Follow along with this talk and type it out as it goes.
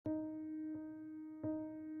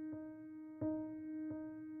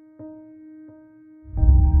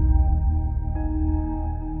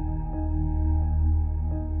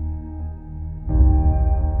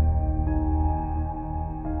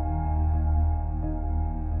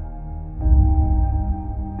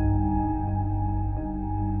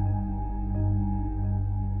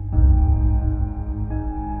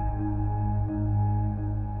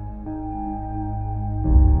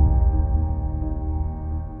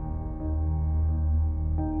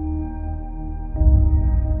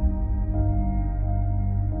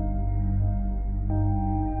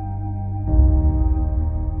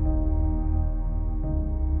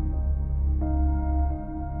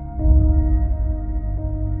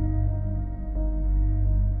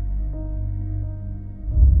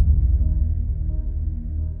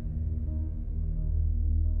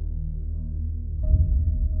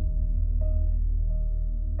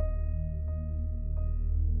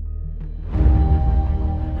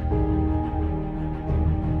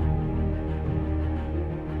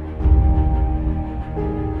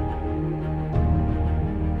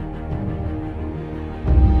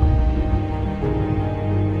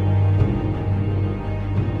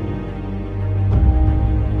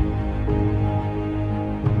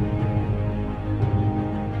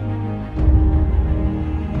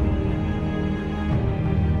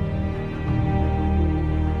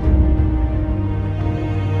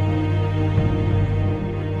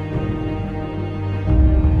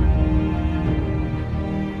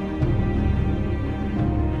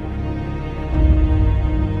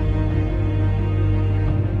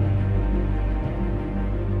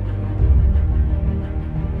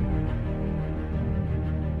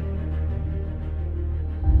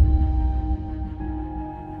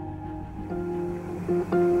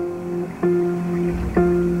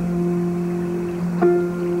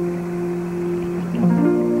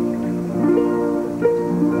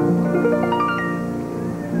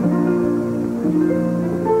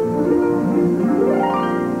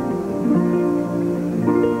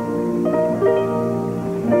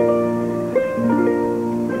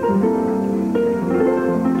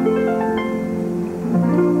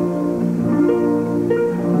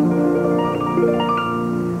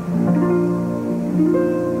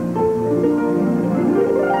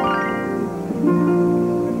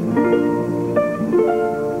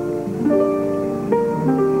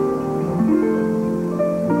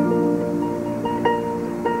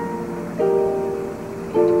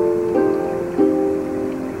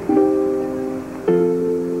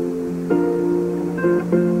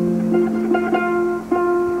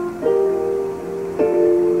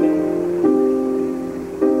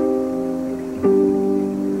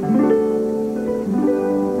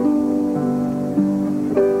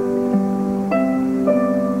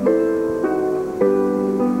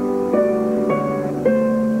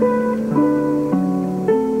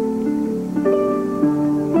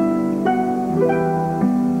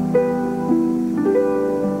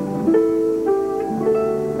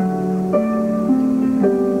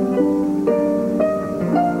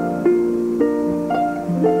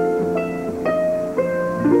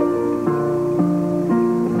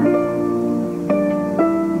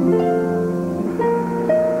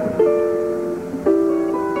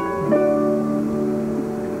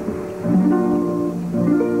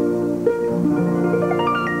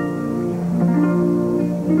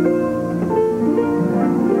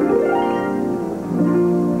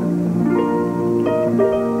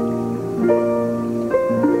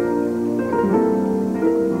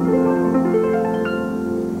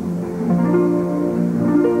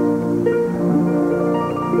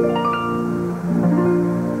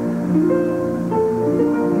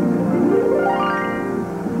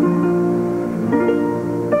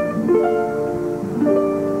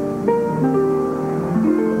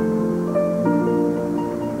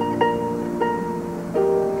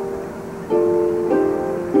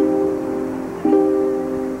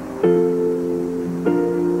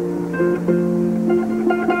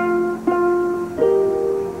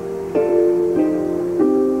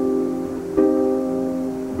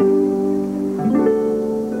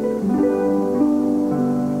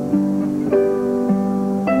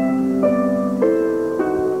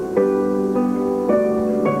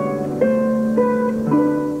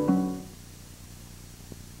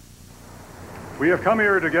We have come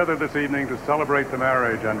here together this evening to celebrate the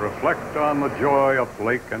marriage and reflect on the joy of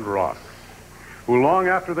Blake and Ross, who long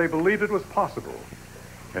after they believed it was possible,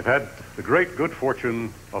 have had the great good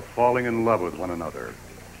fortune of falling in love with one another.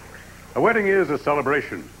 A wedding is a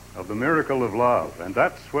celebration of the miracle of love, and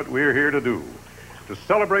that's what we're here to do, to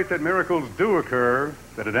celebrate that miracles do occur,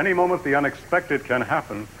 that at any moment the unexpected can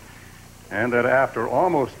happen, and that after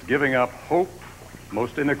almost giving up hope,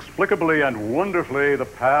 most inexplicably and wonderfully, the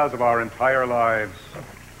paths of our entire lives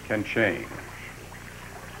can change.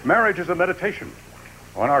 Marriage is a meditation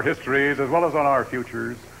on our histories as well as on our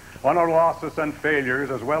futures, on our losses and failures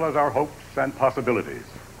as well as our hopes and possibilities.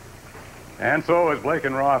 And so, as Blake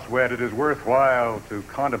and Ross wed, it is worthwhile to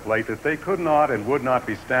contemplate that they could not and would not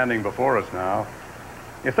be standing before us now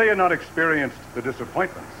if they had not experienced the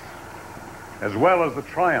disappointments as well as the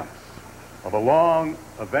triumphs of a long,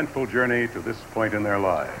 eventful journey to this point in their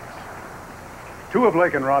lives. Two of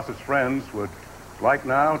Blake and Ross's friends would like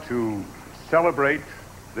now to celebrate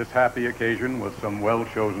this happy occasion with some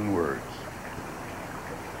well-chosen words.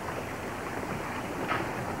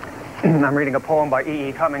 I'm reading a poem by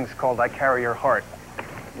E.E. Cummings called I Carry Your Heart.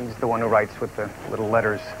 He's the one who writes with the little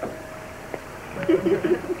letters.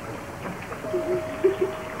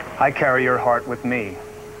 I carry your heart with me.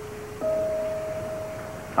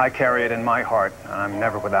 I carry it in my heart, and I'm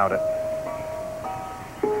never without it.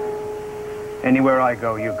 Anywhere I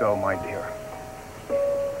go, you go, my dear.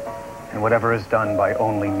 And whatever is done by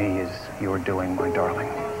only me is your doing, my darling.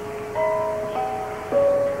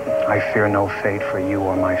 I fear no fate for you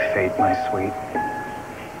or my fate, my sweet.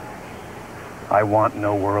 I want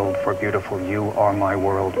no world for beautiful. You are my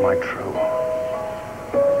world, my true.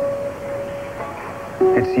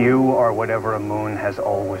 It's you or whatever a moon has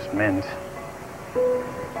always meant.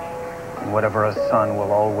 And whatever a sun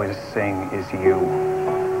will always sing is you.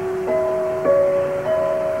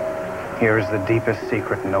 Here is the deepest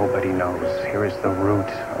secret nobody knows. Here is the root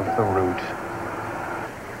of the root.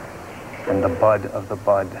 And the bud of the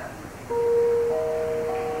bud.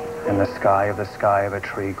 And the sky of a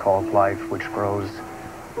tree called life, which grows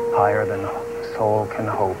higher than soul can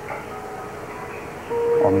hope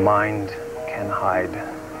or mind can hide.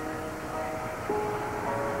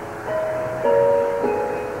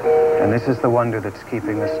 And this is the wonder that's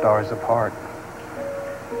keeping the stars apart.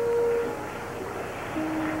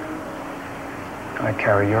 I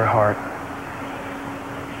carry your heart.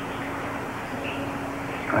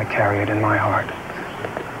 I carry it in my heart.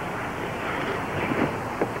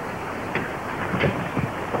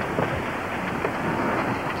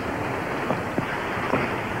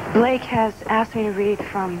 Blake has asked me to read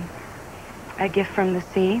from A Gift from the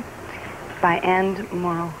Sea by Anne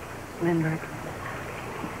Morrow Lindbergh.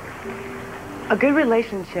 A good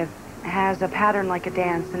relationship has a pattern like a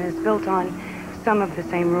dance and is built on some of the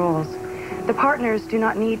same rules. The partners do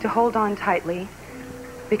not need to hold on tightly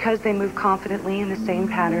because they move confidently in the same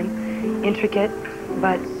pattern, intricate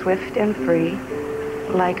but swift and free,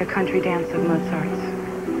 like a country dance of Mozart's.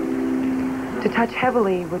 To touch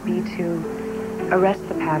heavily would be to arrest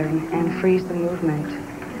the pattern and freeze the movement,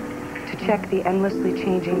 to check the endlessly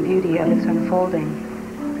changing beauty of its unfolding.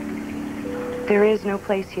 There is no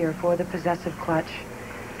place here for the possessive clutch,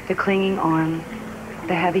 the clinging arm,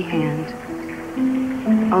 the heavy hand,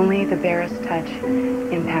 only the barest touch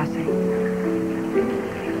in passing.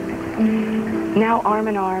 Now arm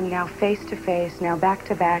in arm, now face to face, now back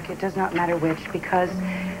to back, it does not matter which, because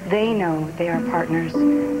they know they are partners,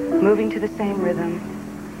 moving to the same rhythm,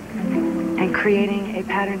 and creating a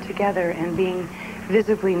pattern together and being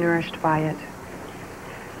visibly nourished by it.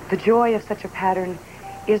 The joy of such a pattern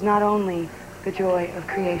is not only the joy of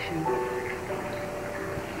creation,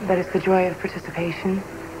 but it's the joy of participation,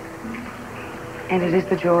 and it is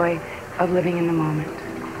the joy of living in the moment.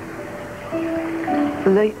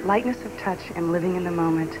 The lightness of touch and living in the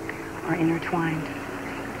moment are intertwined.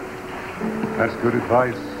 That's good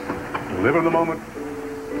advice. To live in the moment,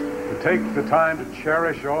 to take the time to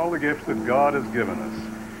cherish all the gifts that God has given us.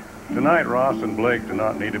 Tonight, Ross and Blake do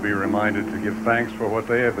not need to be reminded to give thanks for what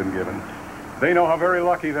they have been given. They know how very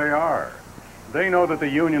lucky they are. They know that the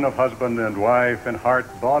union of husband and wife in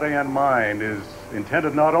heart, body, and mind is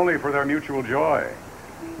intended not only for their mutual joy,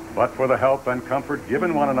 but for the help and comfort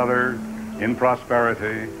given one another in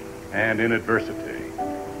prosperity and in adversity.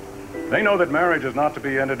 They know that marriage is not to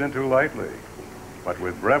be entered into lightly, but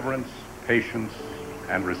with reverence, patience,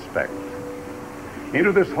 and respect.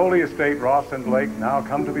 Into this holy estate, Ross and Blake now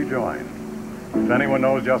come to be joined. If anyone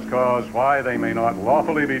knows just cause why they may not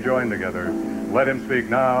lawfully be joined together, let him speak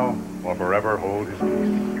now or forever hold his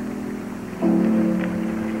peace.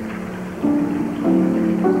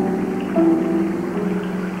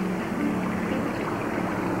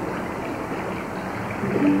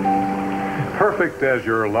 Perfect as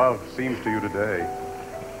your love seems to you today,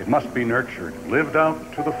 it must be nurtured, lived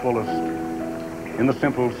out to the fullest in the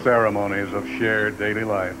simple ceremonies of shared daily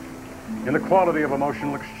life, in the quality of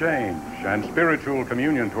emotional exchange and spiritual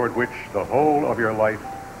communion toward which the whole of your life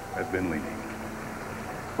has been leading.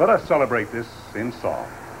 Let us celebrate this in song.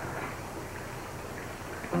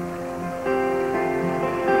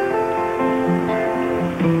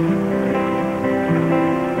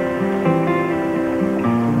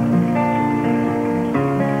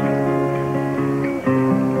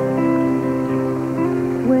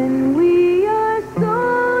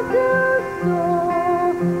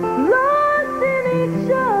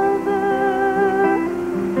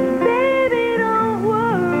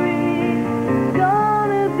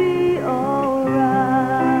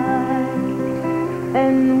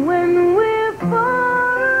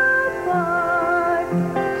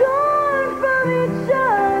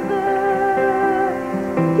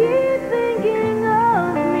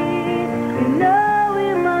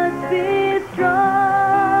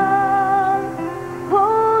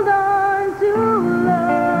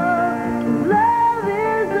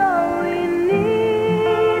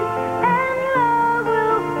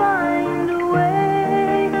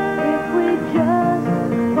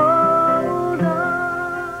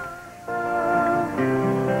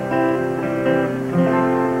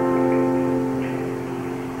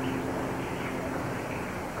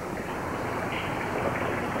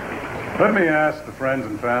 Let me ask the friends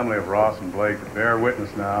and family of Ross and Blake to bear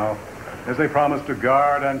witness now as they promise to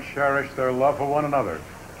guard and cherish their love for one another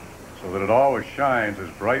so that it always shines as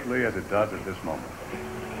brightly as it does at this moment.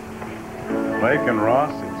 Blake and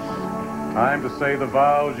Ross, it's time to say the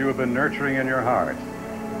vows you have been nurturing in your heart.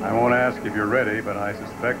 I won't ask if you're ready, but I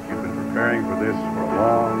suspect you've been preparing for this for a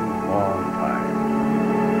long, long time.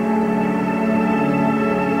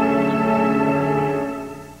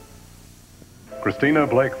 Christina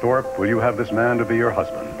Blake Thorpe, will you have this man to be your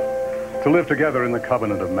husband, to live together in the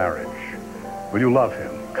covenant of marriage? Will you love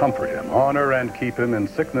him, comfort him, honor and keep him in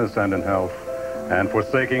sickness and in health, and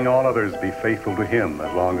forsaking all others, be faithful to him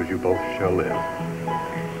as long as you both shall live?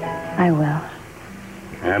 I will.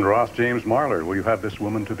 And Ross James Marler, will you have this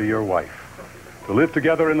woman to be your wife, to live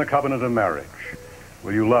together in the covenant of marriage?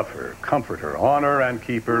 Will you love her, comfort her, honor and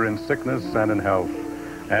keep her in sickness and in health,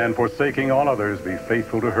 and forsaking all others, be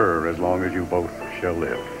faithful to her as long as you both shall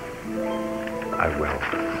live? I will.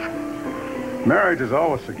 Marriage is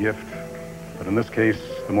always a gift, but in this case,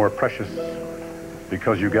 the more precious,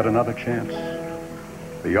 because you get another chance,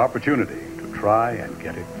 the opportunity to try and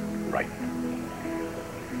get it right.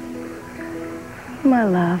 My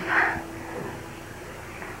love,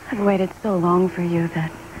 I've waited so long for you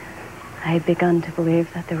that I had begun to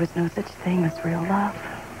believe that there was no such thing as real love.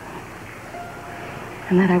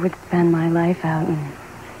 And that I would spend my life out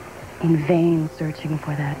in vain searching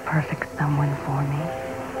for that perfect someone for me.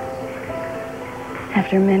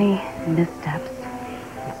 After many missteps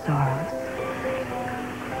and sorrows,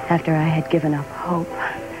 after I had given up hope,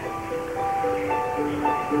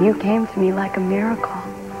 you came to me like a miracle.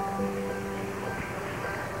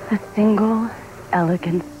 A single,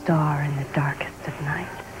 elegant star in the darkest of night.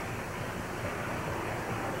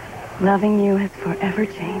 Loving you has forever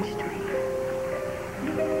changed me.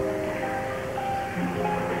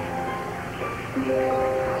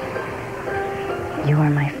 You are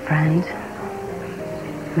my friend,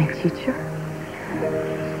 my teacher,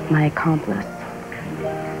 my accomplice,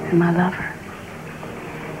 and my lover.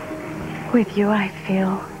 With you, I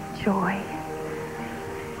feel joy.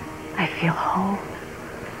 I feel whole.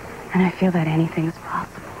 And I feel that anything's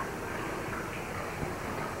possible.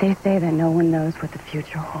 They say that no one knows what the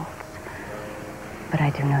future holds. But I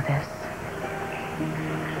do know this.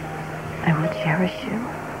 I will cherish you,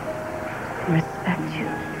 respect you,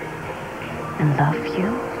 and love you,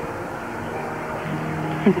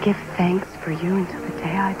 and give thanks for you until the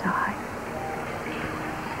day I die.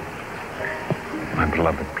 My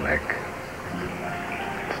beloved Blake,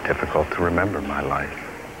 it's difficult to remember my life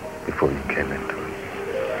before you came into it.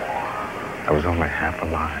 I was only half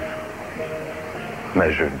alive,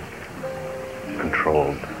 measured,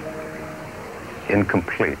 controlled,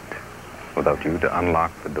 incomplete, without you to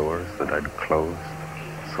unlock the doors that I'd closed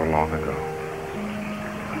so long ago.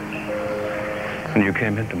 And you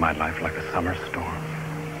came into my life like a summer storm.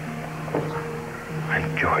 I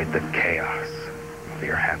enjoyed the chaos of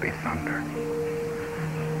your happy thunder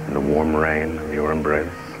and the warm rain of your embrace.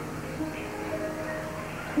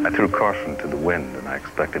 I threw caution to the wind, and I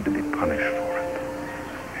expected to be punished for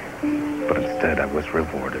it. But instead, I was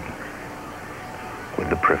rewarded with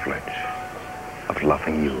the privilege of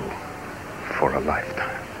loving you for a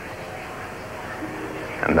lifetime.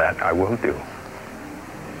 And that I will do.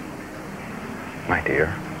 My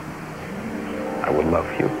dear, I will love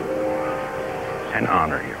you and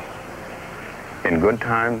honor you in good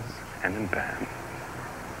times and in bad.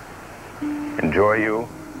 Enjoy you,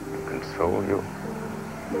 console you,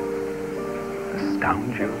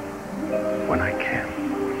 astound you when I can.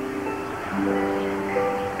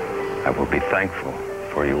 I will be thankful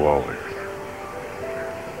for you always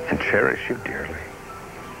and cherish you dearly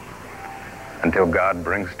until God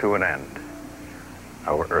brings to an end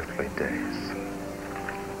our earthly days.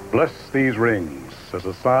 Bless these rings as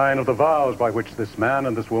a sign of the vows by which this man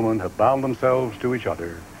and this woman have bound themselves to each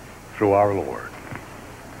other through our Lord.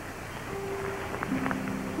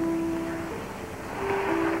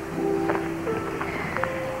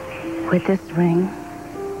 With this ring,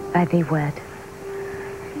 I thee wed.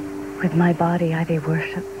 With my body, I thee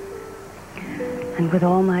worship. And with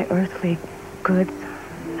all my earthly goods,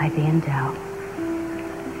 I thee endow.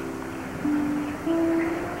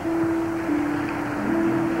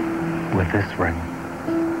 With this ring,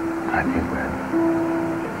 I thee wed.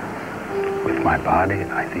 With my body,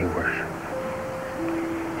 I thee worship.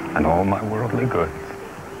 And all my worldly goods,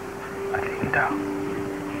 I thee endow.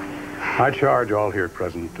 I charge all here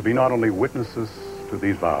present to be not only witnesses to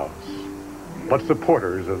these vows, but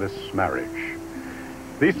supporters of this marriage.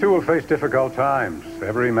 These two will face difficult times.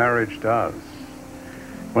 Every marriage does.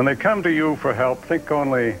 When they come to you for help, think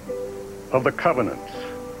only of the covenant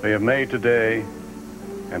they have made today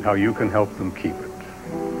and how you can help them keep it.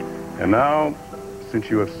 And now, since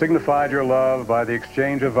you have signified your love by the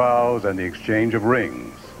exchange of vows and the exchange of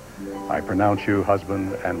rings, I pronounce you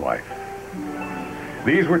husband and wife.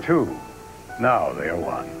 These were two. Now they are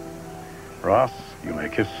one. Ross, you may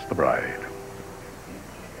kiss the bride.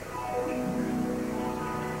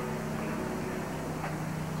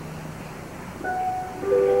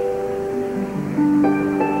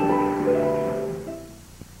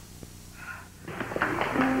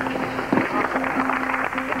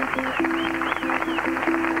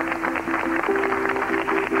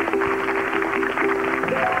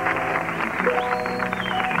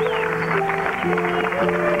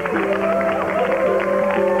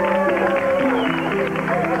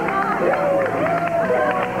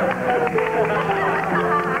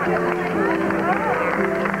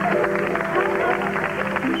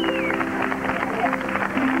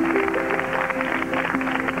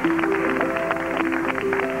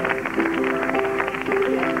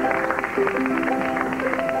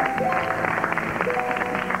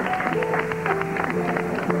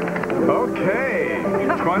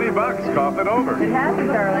 Cough it over. It hasn't,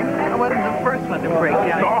 darling. I wasn't the first one to break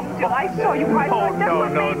down. Oh, I saw you cry like that.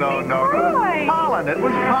 No. Cry. Pollen. It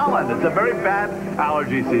was pollen. It's a very bad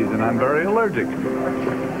allergy season. I'm very allergic.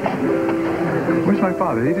 Where's my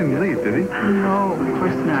father? He didn't leave, did he? No, of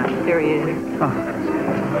course not. There he is. Oh.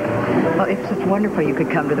 Well, it's just wonderful you could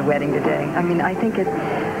come to the wedding today. I mean, I think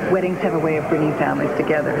weddings have a way of bringing families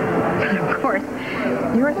together. But of course,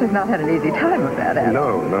 yours has not had an easy time of that, has it?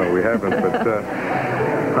 No, we haven't, but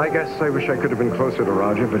I guess I wish I could have been closer to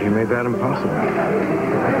Roger, but he made that impossible.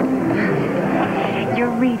 Your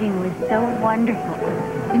reading was so wonderful.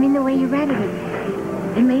 I mean, the way you read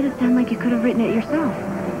it, it made it sound like you could have written it yourself.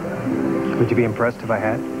 Would you be impressed if I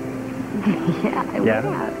had? Yeah, I would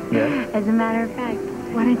have. Yeah? As a matter of fact,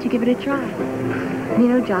 why don't you give it a try? You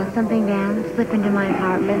know, jot something down, slip into my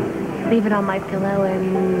apartment, leave it on my pillow,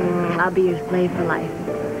 and I'll be your slave for life.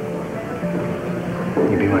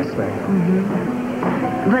 You'd be my slave? Mm-hmm.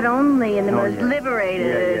 But only in the most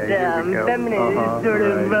liberated, feminist sort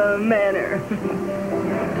of manner.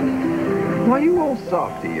 Why, you old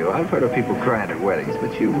softy, you. I've heard of people crying at weddings,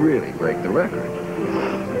 but you really break the record.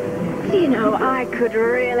 You know, I could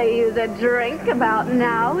really use a drink about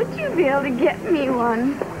now. Would you be able to get me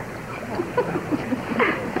one?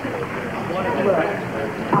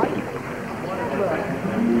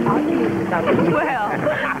 Well,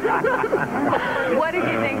 what did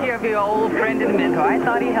you think of your old friend in the mentor? I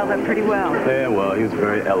thought he held up pretty well. Yeah, well, he was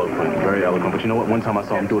very eloquent, very eloquent. But you know what? One time I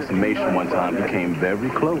saw him do a summation one time. He came very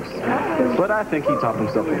close. But I think he topped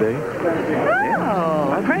himself today.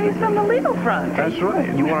 Oh, praise from the legal front. That's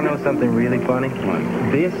right. You want to know something really funny?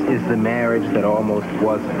 This is the marriage that almost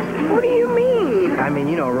wasn't. What do you mean? I mean,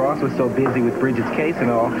 you know, Ross was so busy with Bridget's case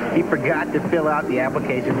and all, he forgot to fill out the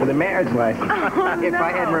application for the marriage license. If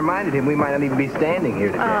I hadn't reminded him, we might not even be standing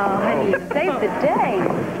here today. Oh, honey, you saved the day.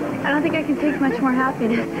 I don't think I can take much more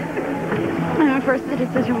happiness. When I first did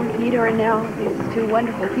it such a with Peter, and now these two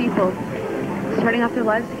wonderful people starting off their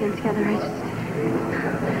lives again together. I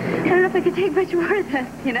don't know if I could take much more of that,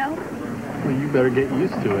 you know? Well, you better get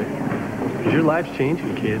used to it. Because your life's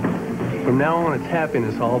changing, kid. From now on, it's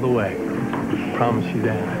happiness all the way. I promise you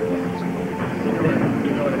that.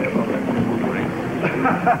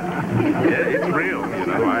 Yeah, it's real, you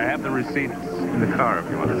know. I have the receipts in the car if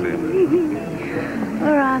you want to see them.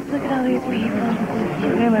 Oh, Ross, look at all these people.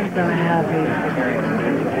 They look so happy.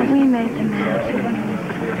 We made them happy.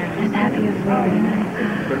 As happy as we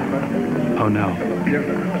were. Oh, no.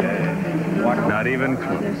 Not even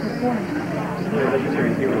close.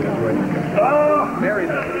 Oh, Mary.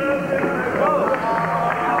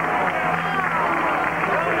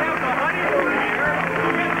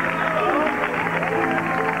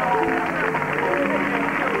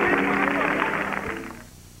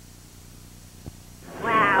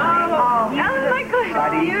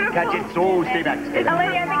 Catch it, so stay back. Lady, I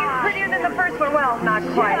think it's prettier than the first one. Well, not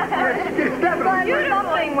quite.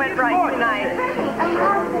 Something went right tonight.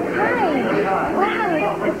 Hi.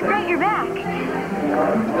 Wow, it's great you're back.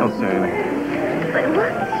 Don't say anything. But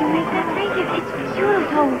look, you make that bacon. It's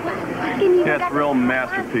beautiful. What can you Yeah, it's a real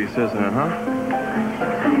masterpiece, isn't it, huh?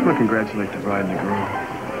 I'm going to congratulate the bride and the groom.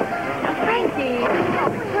 Frankie.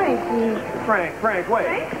 Frank, wait.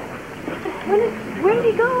 Where did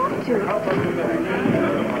he go off to?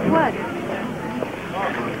 What?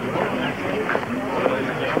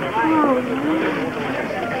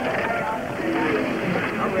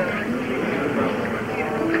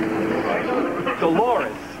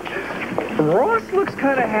 Dolores. Ross looks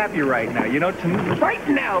kind of happy right now. You know, right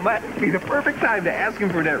now might be the perfect time to ask him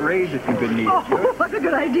for that raise if you've been needing. Oh, what a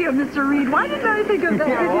good idea, Mr. Reed. Why didn't I think of that?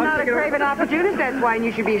 You're not a craven opportunist, that's why, and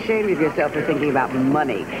you should be ashamed of yourself for thinking about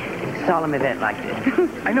money. Solemn event like this.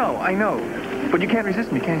 I know. But you can't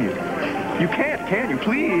resist me, can you? You can't, can you?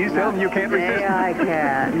 Please tell me you can't resist me. I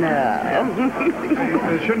can't,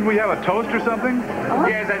 no. Shouldn't we have a toast or something?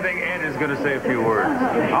 Yes, I think Ed is going to say a few words.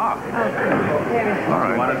 Ah. All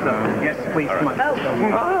right. Want us yes, please, come on. Get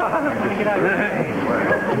out of here.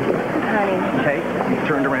 Honey. Okay,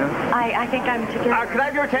 turned around. I think I'm together. Could I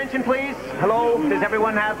have your attention, please? Hello? Does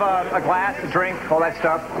everyone have a glass, a drink, all that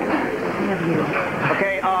stuff?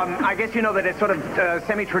 Okay, I guess you know that it's sort of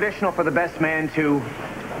semi-traditional for the best man to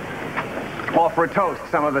offer a toast.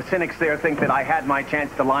 Some of the cynics there think that I had my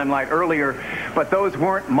chance to limelight earlier, but those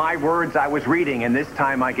weren't my words I was reading, and this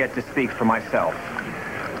time I get to speak for myself.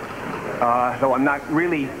 Though I'm not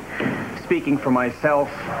really speaking for myself,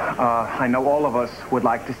 I know all of us would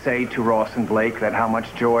like to say to Ross and Blake that how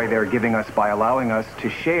much joy they're giving us by allowing us to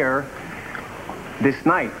share this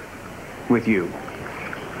night with you.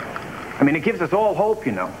 I mean, it gives us all hope,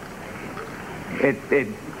 you know. It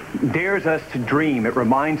dares us to dream. It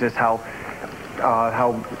reminds us how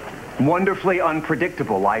wonderfully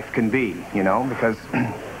unpredictable life can be, you know, because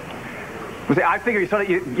I figure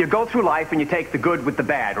you go through life and you take the good with the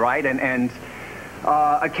bad, right? And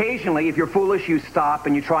occasionally, if you're foolish, you stop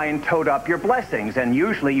and you try and tote up your blessings. And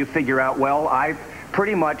usually you figure out, well, I've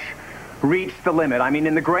pretty much reached the limit. I mean,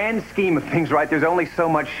 in the grand scheme of things, right, there's only so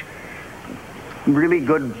much really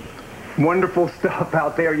good, wonderful stuff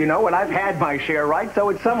out there, you know, and I've had my share, right? So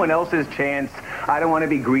it's someone else's chance. I don't want to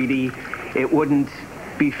be greedy. It wouldn't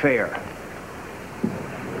be fair.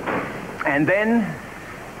 And then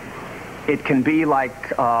it can be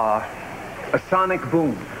like a sonic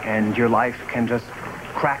boom, and your life can just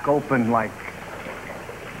crack open like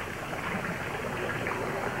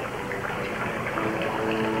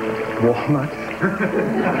walnuts.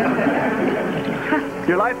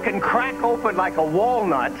 Your life can crack open like a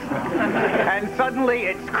walnut, and suddenly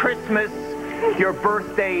it's Christmas, Your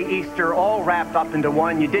birthday, Easter, all wrapped up into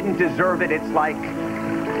one. You didn't deserve it. It's like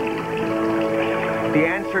the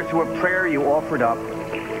answer to a prayer you offered up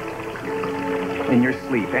in your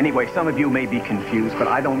sleep. Anyway, some of you may be confused, but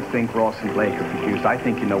I don't think Ross and Blake are confused. I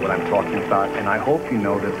think you know what I'm talking about, and I hope you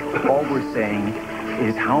know that all we're saying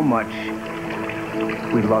is how much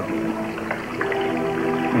we love you.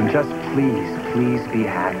 And just please, please be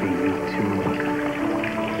happy, you two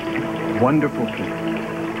wonderful people.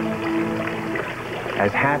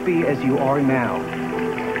 As happy as you are now,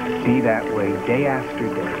 be that way day after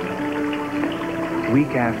day,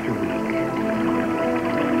 week after week,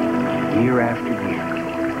 year after year.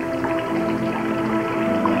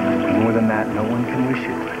 More than that, no one can wish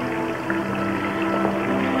it.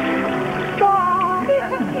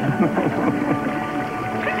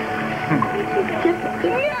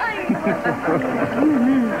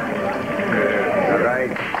 All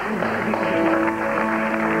right.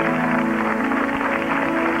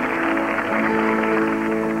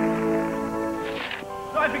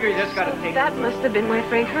 I figure you just got to take... That must have been why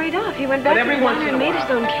Frank hurried off. He went back to the diner and made his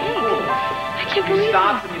own cake. I can't believe it.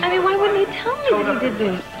 I mean, why wouldn't he tell me that he did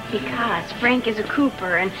this? Because Frank is a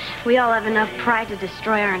Cooper, and we all have enough pride to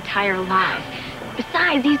destroy our entire lives.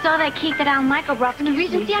 Besides, he saw that cake that Al Michael brought from the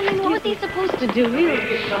Regency. I mean, what was he supposed to do,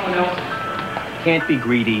 really? Can't be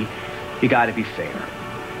greedy. You got to be fair.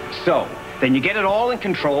 So, then you get it all in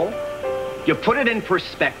control. You put it in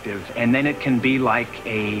perspective, and then it can be like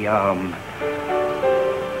a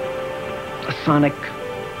sonic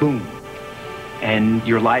boom. And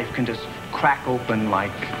your life can just crack open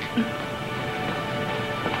like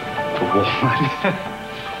a walnut.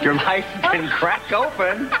 Your life can crack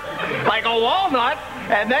open like a walnut.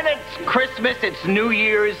 And then it's Christmas, it's New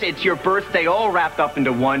Year's, it's your birthday, all wrapped up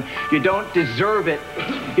into one. You don't deserve it.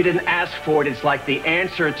 You didn't ask for it. It's like the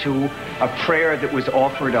answer to a prayer that was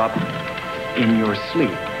offered up in your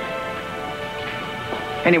sleep.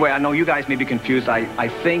 Anyway, I know you guys may be confused. I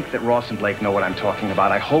think that Ross and Blake know what I'm talking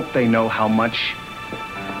about. I hope they know how much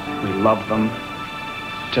we love them.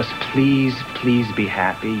 Just please, please be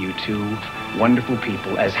happy, you two wonderful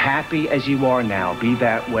people. As happy as you are now, be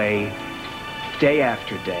that way day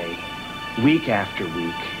after day, week after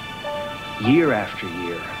week, year after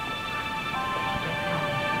year.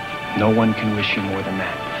 No one can wish you more than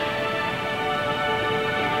that.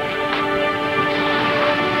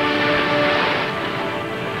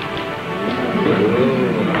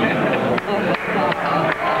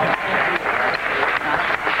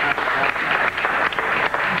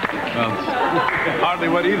 Well, hardly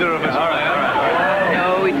what either of us. All right.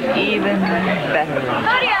 No, it's even better.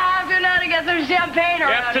 How do you have to know to get some champagne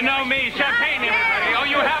around Get to know me. Champagne, everybody. Oh,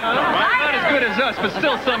 you have some. Not as good as us, but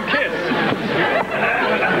still some kiss.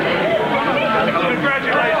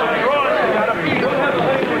 Congratulations, Ross. You got a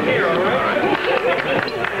beautiful here, all right?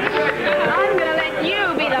 I'm going to let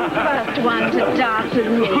you be the first one to dance with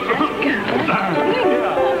me. Let's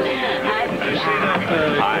go.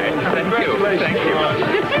 Hi. Thank you. Thank you.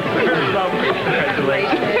 Very lovely.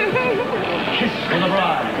 Congratulations. Kiss for the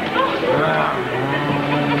bride.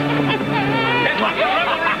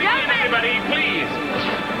 Everybody, please.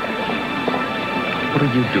 What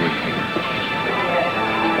are you doing here?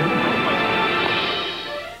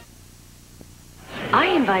 I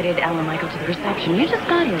invited Al and Michael to the reception. You just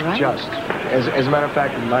got here, right? Just. As a matter of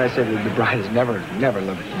fact, might I say that the bride has never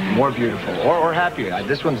looked more beautiful or happier.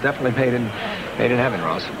 This one's definitely made in heaven,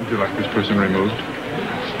 Ross. Would you like this person removed?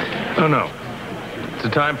 Oh, no. It's a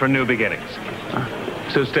time for new beginnings.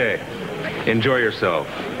 So stay. Enjoy yourself.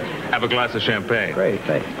 Have a glass of champagne. Great,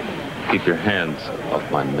 thanks. Keep your hands off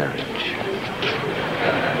my marriage.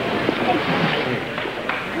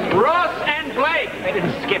 Ross and Blake. They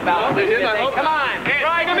didn't skip out. They did. Come on.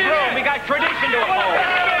 Right in the room. We got tradition to uphold.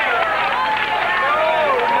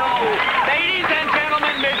 No. Ladies and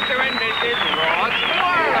gentlemen, Mr. and Mrs. Ross.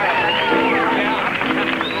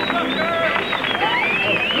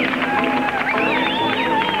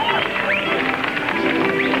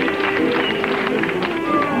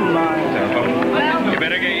 You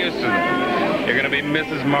better get used to it. You're going to be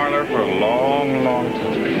Mrs. Marlar for a long, long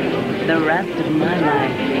time. The rest of my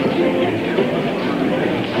life.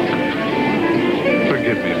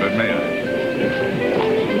 Forgive me, but may I?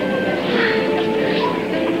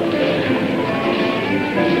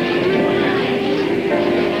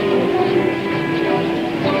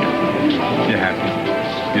 You happy?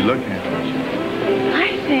 You look happy.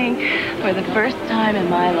 I think for the first time in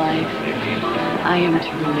my life, I am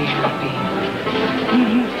truly happy.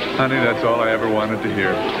 Honey, that's all I ever wanted to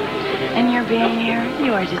hear. And your being here,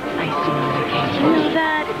 you are just icing on the cake. You know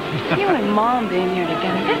that? You and Mom being here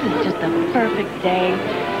together, this is just a perfect day.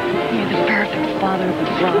 You're the perfect father of the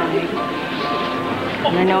bride.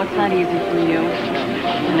 And I know it's not easy for you.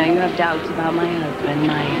 I know you have doubts about my husband,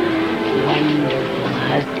 my wonderful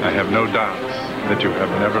husband. I have no doubts that you have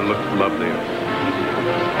never looked lovelier.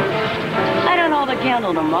 I don't hold a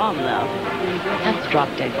candle to Mom, though. That's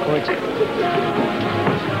drop-dead gorgeous.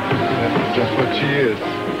 That's just what she is.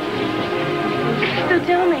 So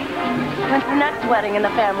tell me, when's the next wedding in the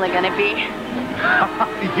family gonna be?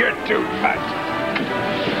 You're too much.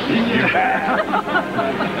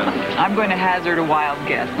 I'm going to hazard a wild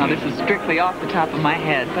guess. Now, this is strictly off the top of my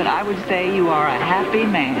head, but I would say you are a happy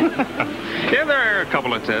man. Yeah, there are a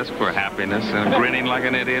couple of tests for happiness. Grinning like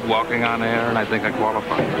an idiot, walking on air, and I think I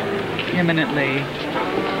qualify. Eminently.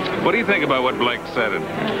 What do you think about what Blake said?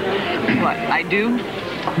 What, I do?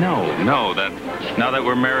 No, that now that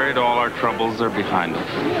we're married, all our troubles are behind us.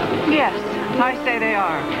 Yes, I say they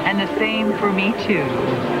are. And the same for me, too.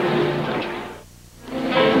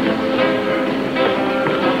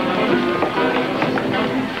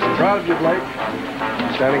 Proud of you, Blake.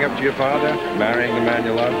 Standing up to your father, marrying the man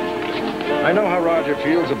you love. I know how Roger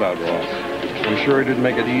feels about Ross. I'm sure he didn't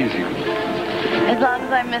make it easy. As long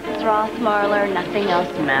as I'm Mrs. Ross Marler, nothing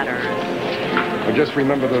else matters. But just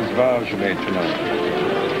remember those vows you made tonight.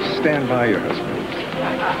 Stand by your husband.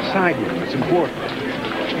 Side with him. It's important.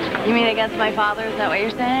 You mean against my father? Is that what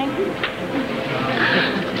you're saying?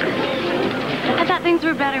 I thought things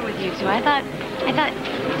were better with you two. I thought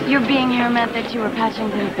your being here meant that you were patching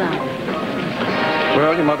things up.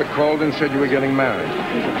 Well, your mother called and said you were getting married.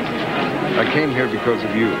 I came here because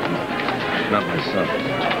of you, not my son.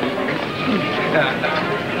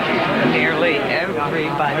 Nearly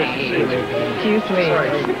everybody. Excuse me.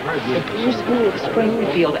 The whole school of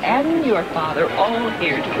Springfield and your father all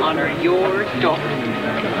here to honor your daughter.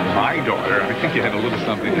 My daughter? I think you had a little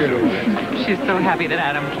something to do with it. She's so happy that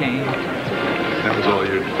Adam came. That was all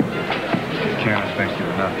you. Can't thank you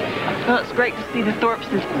enough. Well, it's great to see the Thorpes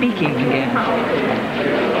speaking again.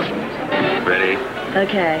 Ready?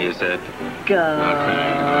 Okay. You said? Go.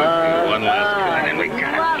 Okay. One last cut, and we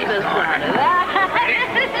got Love it. the sound of that.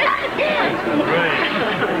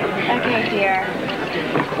 Okay, dear.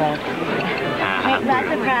 Ain't that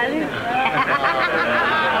surprising?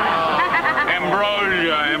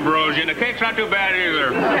 Ambrosia. The cake's not too bad either.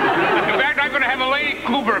 In fact, I'm going to have a Lady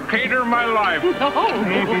Cooper cater my life.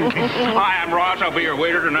 Hi, I'm Ross. I'll be your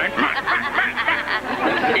waiter tonight.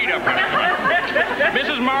 Eat up, honey.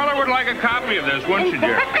 Mrs. Marler would like a copy of this, wouldn't she,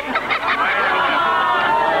 dear?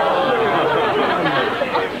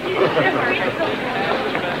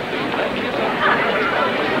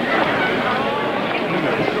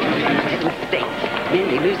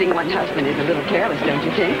 Maybe losing one husband is a little careless, don't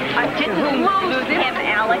you think? I didn't lose him,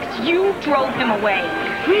 Alex. You drove him away.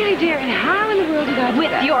 Really, dear? And how in the world did I do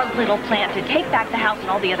With that? your little plan to take back the house and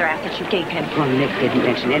all the other assets you gave him. Well, Nick didn't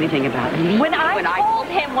mention anything about me. When I told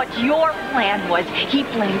him what your plan was, he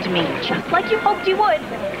blamed me, just like you hoped he would.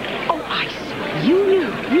 Oh, I see. You knew.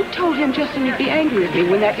 You told him just so you'd be angry with me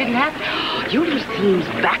when that didn't happen. Your little schemes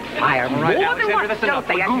backfire more than once, don't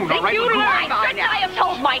they? You lied. I have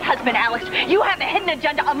told my husband, Alex, you have a hidden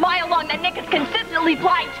agenda a mile long that Nick is consistently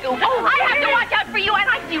blind to. I have to watch out for you, and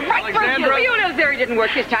I see right through you. You know Zeri didn't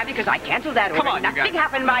work this time because I canceled that order. Come on, nothing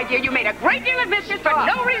happened, my dear. You made a great deal of business for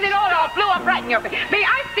no reason at all. It all flew up right in your face. May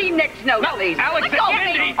I see Nick's note, please? Let go,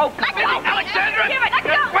 Mindy. Oh, let go. Alexandra! Give it. Let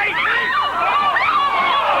go. Wait!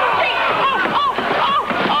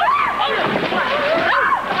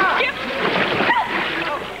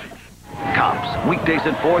 Cops, weekdays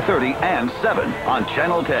at 4:30 and 7 on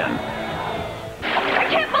Channel 10. I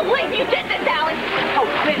can't believe you did this, Alex. Oh,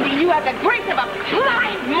 Mindy, you have the grace of a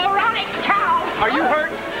blind, moronic cow. Are you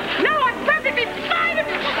hurt? No, I'm perfectly fine.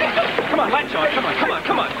 Come on, latch on. Come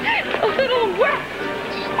on. A little wet.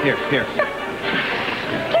 Here.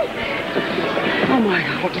 Oh, my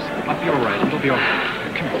God. I'll be all right.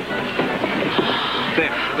 Come on.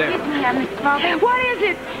 There. Excuse me, Miss Smallville. What is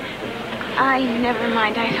it? Never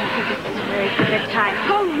mind. I don't think this is a very good time.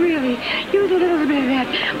 Oh, really? Use a little bit of that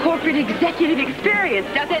corporate executive experience.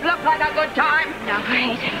 Does it look like a good time? No,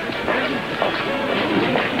 great.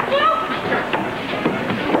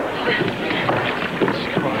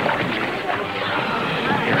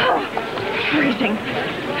 Oh, freezing.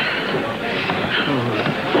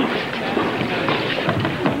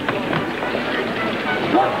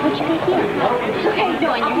 What you got here? Okay,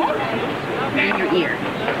 go in your head. In your ear.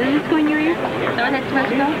 Does this go in your ear? Is that where that's supposed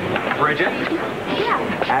to go? Bridget?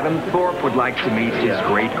 Yeah. Adam Thorpe would like to meet his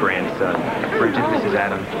great-grandson. Bridget, this is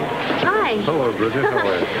Adam. Hi. Hello, Bridget. How are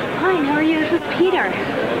you? Fine, how are you? This is Peter. Do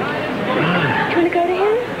you want to go to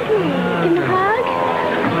him? Give him a hug?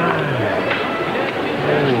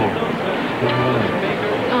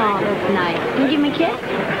 nice. Can you give me a kiss?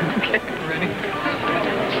 Okay, ready?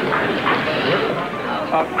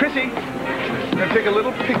 Chrissy, I'm going to take a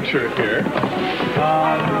little picture here. Could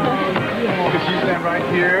you stand right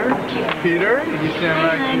here? Peter, you stand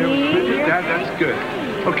right here. That's good.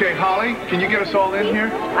 Okay, Holly, can you get us all in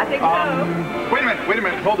here? I think so. Wait a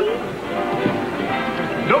minute, hold it.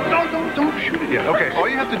 Don't shoot it yet. Okay, all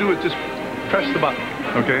you have to do is just press the button,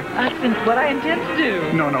 okay? That's what I intend to do.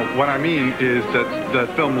 No, what I mean is that the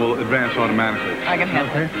film will advance automatically. I can help.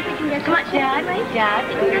 Okay? Come on, Dad.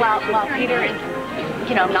 While Peter is,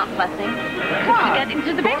 not fussing. Come on. Get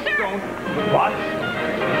into the picture. What?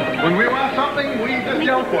 When we want something, we just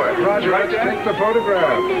yell for it. Roger, let's take the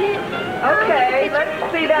photograph. Okay,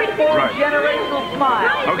 let's see that four-generational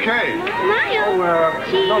smile. Okay.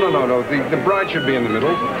 No. The bride should be in the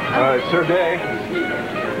middle. It's her day.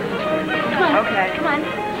 Okay. Come on.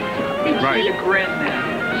 Right. The grin then.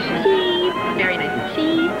 Cheese. Very nice.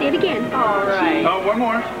 Cheese. Say it again. All right. Oh, one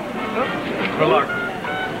more. Good luck.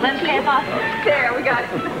 Let's camp off. There, we got it.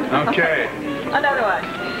 Okay. Another one.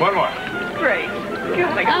 One more. Great. Good.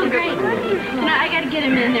 Oh, great. I got to get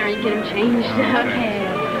him in there and get him changed. Okay.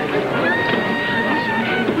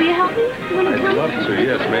 Will you help me? You want to come? I'd love to,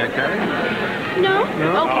 yes. May I carry? No?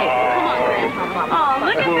 Okay. Come on, Grandpa. Oh,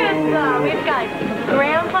 look at this. We've got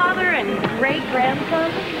grandfather and great-grandson.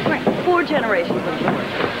 Right. 4 generations of joy.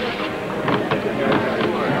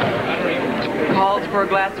 Calls for a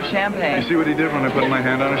glass of champagne. You see what he did when I put my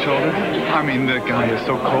hand on his shoulder? I mean, the guy is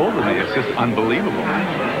so cold to me. It's just unbelievable.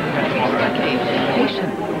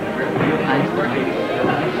 Patient.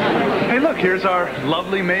 Hey, look, here's our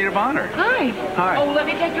lovely maid of honor. Hi. Hi. Oh, let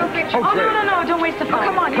me take your picture. Oh, great. No, don't waste the film.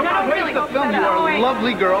 Come on, Come on, wait really the film. You are a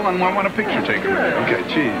lovely girl and want a picture taken with you. Okay,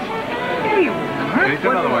 cheese. Here you are. Take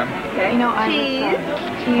another one. Okay. You know, I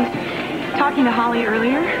was talking to Holly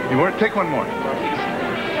earlier. You want to take one more?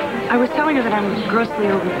 I was telling her that I'm grossly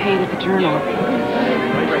overpaid at the Journal.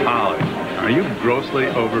 Holly, are you grossly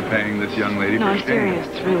overpaying this young lady? No, for I'm staying? serious,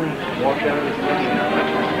 really.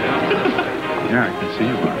 Yeah, I can see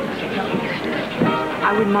you are.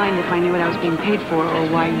 I wouldn't mind if I knew what I was being paid for or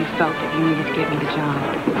why you felt that you needed to get me the job.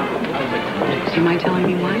 Do you mind telling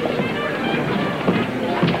me why?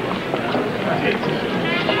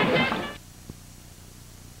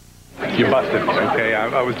 You busted me, okay?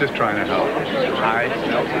 I was just trying to help.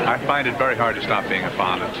 I find it very hard to stop being a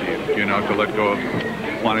father to you, to let go of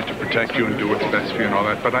wanting to protect you and do what's best for you and all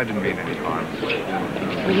that, but I didn't mean any harm.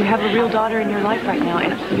 Well, you have a real daughter in your life right now,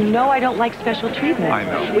 and you know I don't like special treatment. I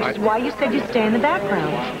know. Which is why you said you'd stay in the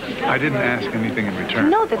background. I didn't ask anything in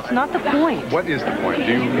return. No, that's not the point. What is the point?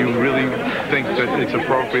 Do you really think that it's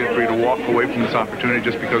appropriate for you to walk away from this opportunity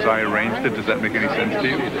just because I arranged it? Does that make any sense to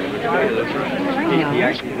you? No.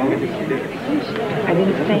 I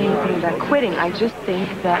didn't say anything about quitting. I just think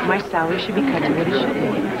that my salary should be cut to what it should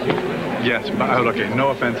be. Yes, but, okay, no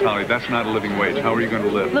offense, Holly. That's not a living wage. How are you going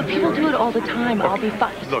to live? Look, people do it all the time. I'll be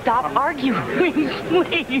fine. Stop arguing, please.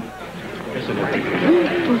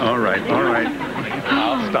 All right.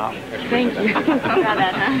 I'll stop. Thank you.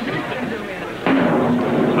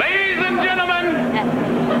 Ladies and gentlemen,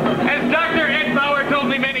 as Dr. Ed Bauer told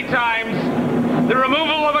me many times, the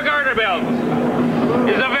removal of a garter belt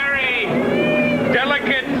is a very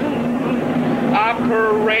delicate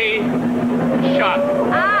operation.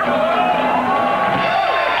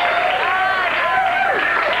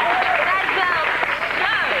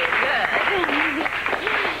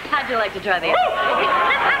 How'd you like to try the...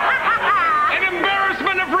 An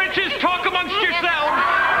embarrassment of riches. Talk amongst yourselves.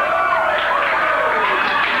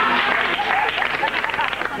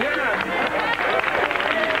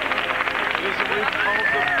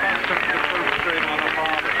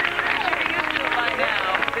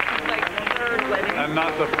 And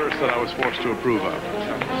not the first that I was forced to approve of.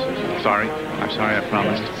 Sorry. I'm sorry, I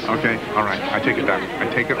promised. Okay, all right. I take it back. I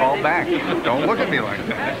take it all back. Don't look at me like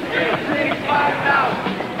that.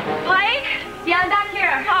 Blake? Yeah, I'm back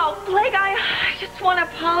here. Oh, Blake, I just want to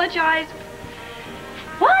apologize.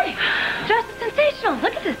 Why? Just sensational.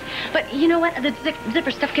 Look at this. But you know what? The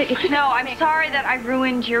zipper stuff... No, I'm sorry that I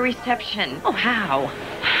ruined your reception. Oh, how?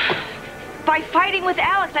 By fighting with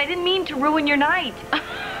Alex. I didn't mean to ruin your night.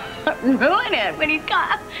 Ruin it when he's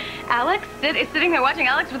got Alex sitting there watching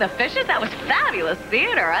Alex with the fishes. That was fabulous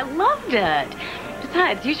theater. I loved it.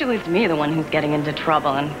 Besides, usually it's me the one who's getting into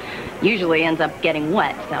trouble and usually ends up getting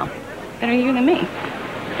wet, so better you than me.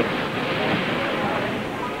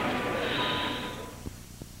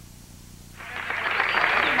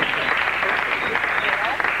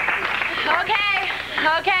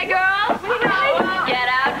 Okay, girls. Get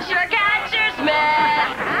out your catcher's mitt.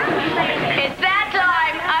 It's that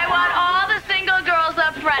time. I want all the single girls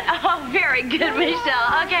up front. Oh, good,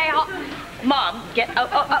 Michelle. Okay, Mom, get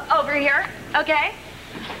over here, okay?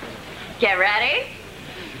 Get ready.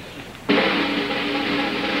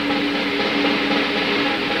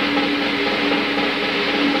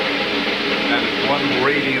 And it's one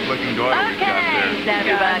radiant-looking daughter we've got there. Is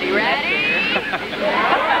everybody ready?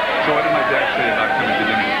 So what did my dad say about coming to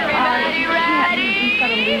dinner? Everybody ready? He's got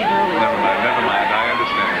to leave early. Never mind. I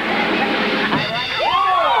understand.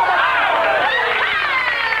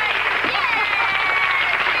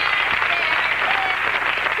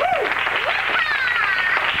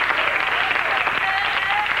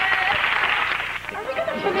 Are we going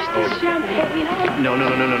to finish this champagne? No.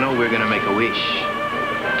 We're going to make a wish.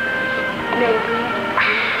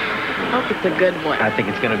 Hope it's a good one. I think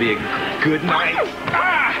it's going to be a good night.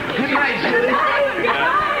 Good night, Julie.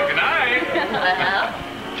 Good night.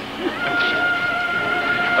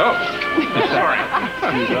 Oh, sorry.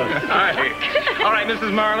 Hi. All right,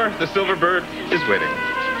 Mrs. Marlar, the Silver Bird is waiting.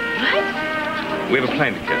 What? We have a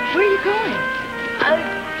plane to catch. Where are you going?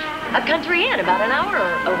 A country inn, about an hour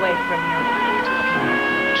away from here.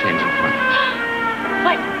 Changing plane.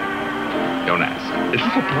 What? Don't ask. It's a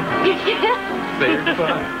surprise. Say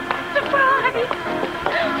goodbye. Surprise!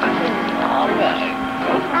 All right.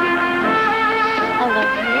 I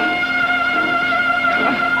love you.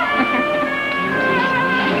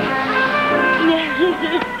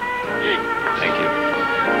 Thank you.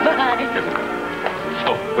 Bye.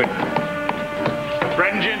 Oh, wait.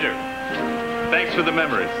 Bread and ginger. Thanks for the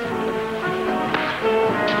memories.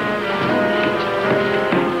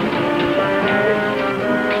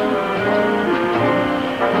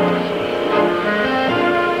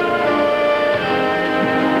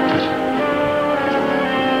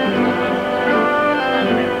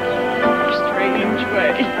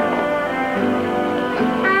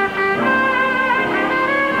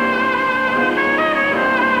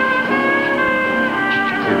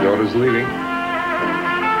 Your daughter's leaving.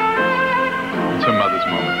 It's her mother's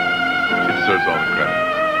moment. She deserves all the credit.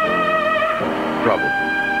 Probably.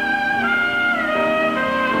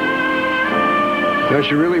 No,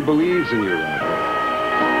 she really believes in you,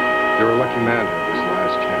 Roger. You're a lucky man to have this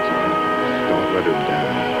last chance again. Don't let her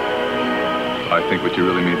down. I think what you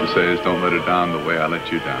really mean to say is don't let her down the way I let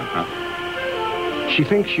you down, huh? She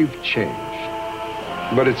thinks you've changed.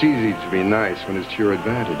 But it's easy to be nice when it's to your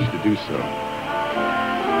advantage to do so.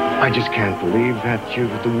 I just can't believe that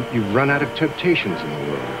you've run out of temptations in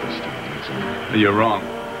the world this time. That's all. You're wrong.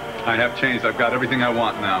 I have changed. I've got everything I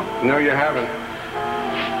want now. No, you haven't.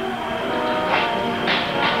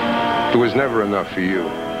 It was never enough for you.